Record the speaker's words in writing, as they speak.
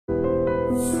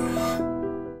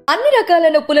అన్ని రకాల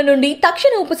నొప్పుల నుండి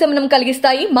తక్షణ ఉపశమనం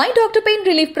కలిగిస్తాయి my doctor pain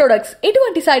relief products.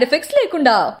 ఎటువంటి సైడ్ ఎఫెక్ట్స్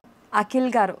లేకుండా. అఖిల్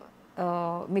గారు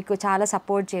మీకు చాలా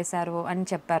సపోర్ట్ చేశారు అని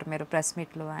చెప్పారు మీరు ప్రెస్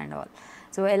మీట్లో అండ్ ఆల్.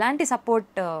 సో ఎలాంటి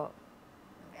సపోర్ట్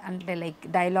అంటే లైక్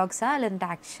డైలాగ్సా లేదంటే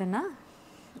యాక్షనా?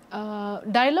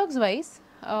 Dialogues wise,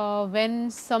 when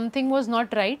something was not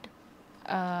right,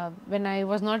 when I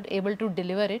was not able to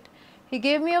deliver it, he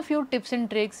gave me a few tips and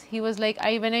tricks. He was like,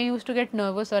 when I used to get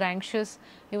nervous or anxious,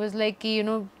 he was like,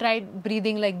 try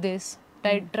breathing like this,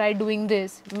 try doing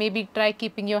this, maybe try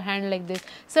keeping your hand like this.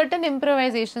 Certain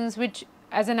improvisations which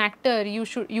as an actor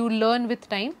you learn with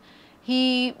time. He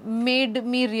made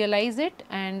me realize it,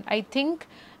 and I think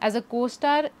as a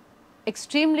co-star,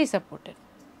 extremely supportive.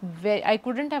 I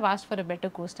couldn't have asked for a better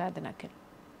co-star than Akhil.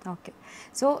 Okay,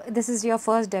 so this is your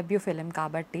first debut film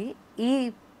kabatti ee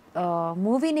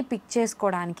మూవీని pick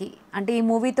చేసుకోవడానికి, అంటే ఈ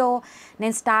మూవీతో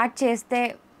నేను start చేస్తే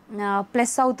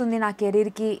plus అవుతుంది నా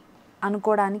కెరీర్కి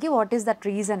అనుకోవడానికి వాట్ ఈస్ దట్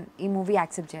రీజన్ ఈ మూవీ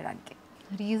యాక్సెప్ట్ చేయడానికి?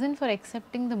 Reason for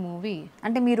accepting the movie?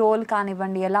 అంటే మీ రోల్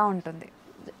కానివ్వండి ఎలా ఉంటుంది?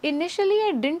 Initially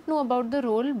I didn't know about the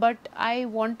role, but I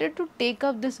wanted to take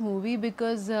up this movie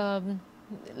because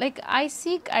like I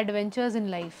seek adventures in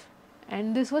life, and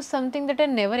this was something that I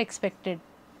never expected.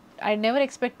 I never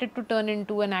expected to turn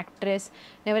into an actress,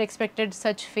 never expected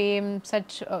such fame,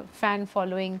 such fan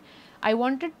following. I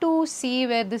wanted to see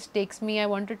where this takes me. I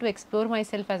wanted to explore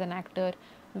myself as an actor,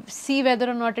 see whether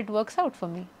or not it works out for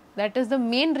me. That is the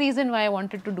main reason why I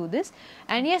wanted to do this.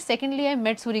 And yes, secondly, I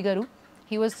met Suri Garu.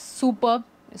 He was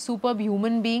superb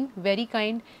human being, very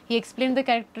kind. He explained the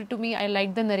character to me. I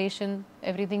liked the narration.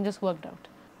 Everything just worked out.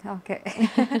 Okay,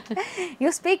 you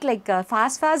speak like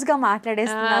ఫాస్ట్గా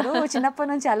మాట్లాడేస్తున్నారు. చిన్నప్పటి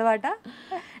నుంచి అలవాట?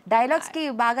 డైలాగ్స్కి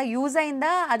బాగా use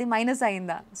అయిందా, అది minus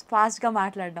అయిందా ఫాస్ట్గా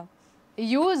మాట్లాడడం?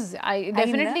 I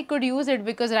definitely could use it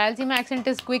because Rayalaseema accent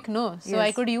is quick, no? So yes.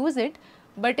 I could use it.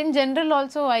 But in general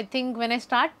also, I think when I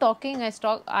start talking,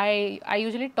 I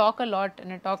usually talk a lot,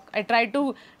 and I try to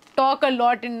talk a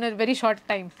lot in a very short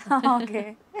time. Okay,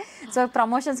 so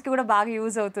ప్రమోషన్స్కి కూడా బాగా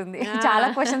use అవుతుంది, చాలా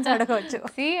questions అడగవచ్చు.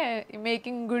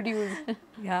 Making good use.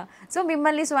 So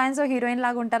మిమ్మల్ని so heroine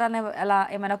లాగా ఉంటారా, అలా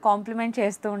ఏమైనా కాంప్లిమెంట్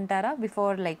చేస్తూ ఉంటారా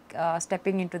before like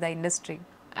stepping in to the industry?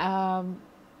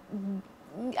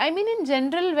 I mean, in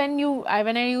general,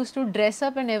 when I used to dress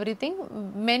up and everything,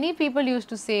 many people used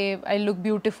to say I look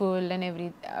beautiful and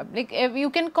like you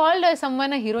can call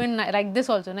someone a heroine like this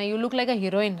also. Now you look like a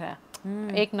heroine,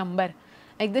 ek number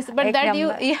like this, but that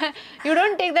you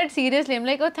don't take that seriously. I'm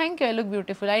like, oh, thank you, I look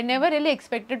beautiful. I never really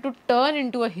expected to turn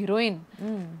into a heroine.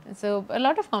 So a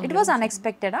lot of compliments. It was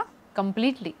unexpected, huh?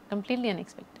 Completely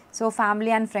unexpected. So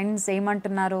family and friends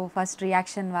ఏమంటున్నారు first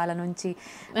reaction వాళ్ళ నుంచి?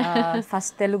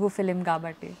 First Telugu film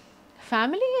కాబట్టి.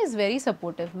 Family is very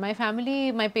supportive.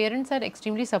 My parents are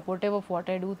extremely supportive of what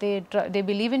I do. They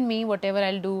believe in me. Whatever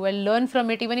I'll do, I'll learn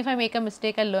from it. Even if I make a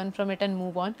mistake, I'll learn from it and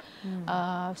move on.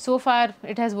 So far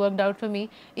it has worked out for me.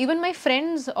 Even my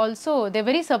friends also, they're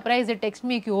very surprised. They text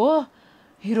me, oh,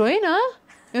 heroine, huh?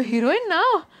 You're heroine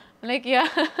now? Like, yeah.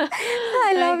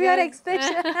 I love your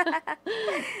expression.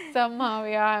 Somehow,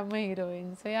 yeah, I'm a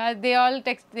heroine. So yeah, they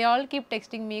all keep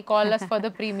texting me, call us for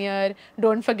the premiere,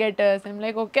 don't forget us. I'm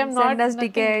like, okay, send us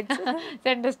tickets.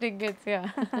 Send us tickets, yeah.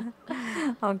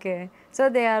 Okay, so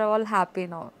they are all happy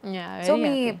now. Yeah, so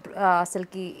మీ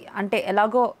అసలుకి అంటే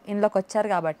ఎలాగో ఇందులోకి వచ్చారు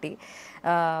కాబట్టి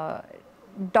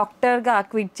డాక్టర్గా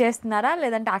quit చేస్తున్నారా,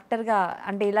 లేదంటే యాక్టర్గా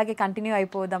అంటే ఇలాగే కంటిన్యూ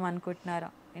అయిపోదాం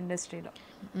అనుకుంటున్నారా ఇండస్ట్రీలో?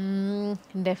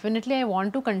 Definitely I want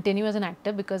to continue as an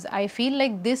actor because I feel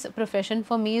like this profession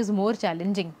for me is more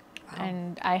challenging and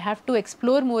I have to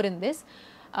explore more in this.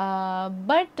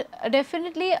 But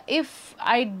definitely if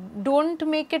I don't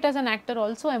make it as an actor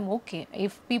also, I'm okay.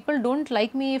 If people don't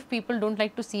like me, if people don't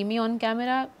like to see me on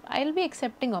camera, I'll be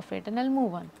accepting of it and I'll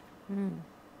move on.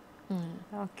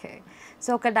 Okay, so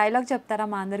ఒక dialogue చెప్తారా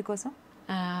మా అందరి కోసం?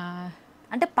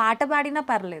 అంటే పాట పాడినా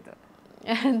పర్లేదు.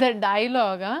 The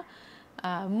dialogue,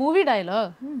 movie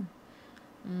dialogue.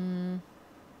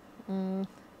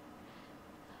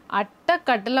 అట్ట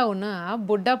కట్టలా ఉన్నా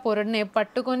బుడ్డ పొరడ్నే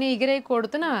పట్టుకొని ఎగిరే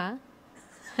కొడుతున్నా.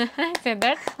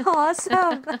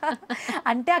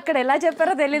 అంటే అక్కడ ఎలా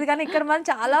చెప్పారో తెలియదు కానీ ఇక్కడ మనం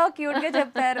చాలా క్యూట్ గా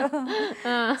చెప్పారు.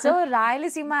 సో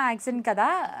రాయలసీమ యాక్సెంట్ కదా,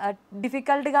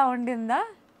 డిఫికల్ట్ గా ఉండిందా?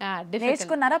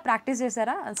 నేర్చుకున్నారా, ప్రాక్టీస్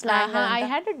చేశారా? I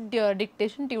had a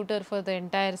dictation tutor for the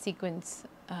entire sequence.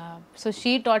 So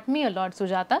she taught me a lot,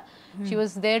 Sujata. She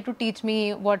was there to teach me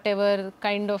whatever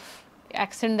kind of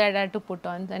accent that I had to put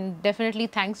on, and definitely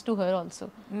thanks to her also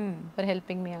for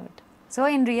helping me out. So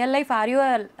in real life, are you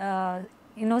a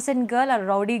innocent girl or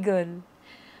rowdy girl?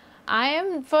 I am,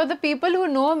 for the people who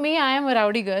know me, I am a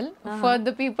rowdy girl. For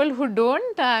the people who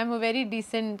don't, I am a very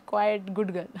decent, quiet,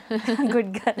 good girl.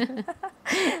 Good girl.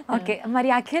 Okay,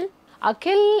 మరి Akhil?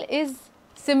 Akhil is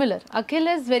similar. Akhil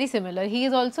is very similar. He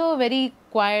is also a very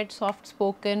quiet,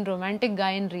 soft-spoken, romantic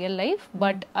guy in real life.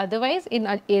 But otherwise, in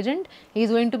Agent, he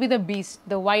is going to be the beast,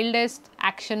 the wildest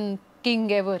action king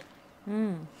ever.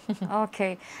 Okay,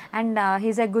 and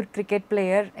he's a good cricket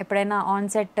player. ఎప్పుడైనా on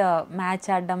set match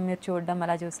ఆడడం మీరు చూడడం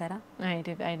అలా చూసారా? I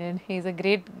did. He's a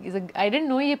great. I didn't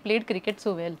know he played cricket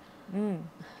so well.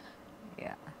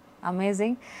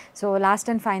 Amazing. So last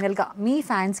and ఫైనల్గా మీ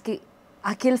ఫ్యాన్స్కి,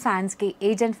 అఖిల్ ఫ్యాన్స్కి,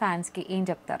 agent ఫ్యాన్స్కి ఏం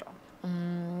చెప్తారు?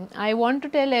 I want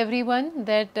to tell everyone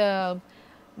that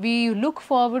we look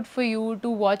forward for you to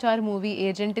watch our movie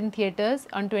Agent in theaters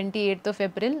on 28th of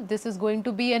April. This is going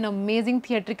to be an amazing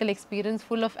theatrical experience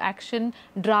full of action,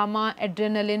 drama,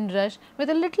 adrenaline rush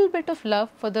with a little bit of love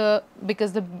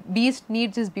because the beast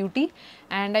needs his beauty.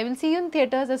 And I will see you in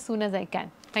theaters as soon as I can.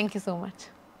 Thank you so much.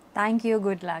 Thank you,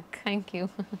 good luck. Thank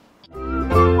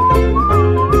you.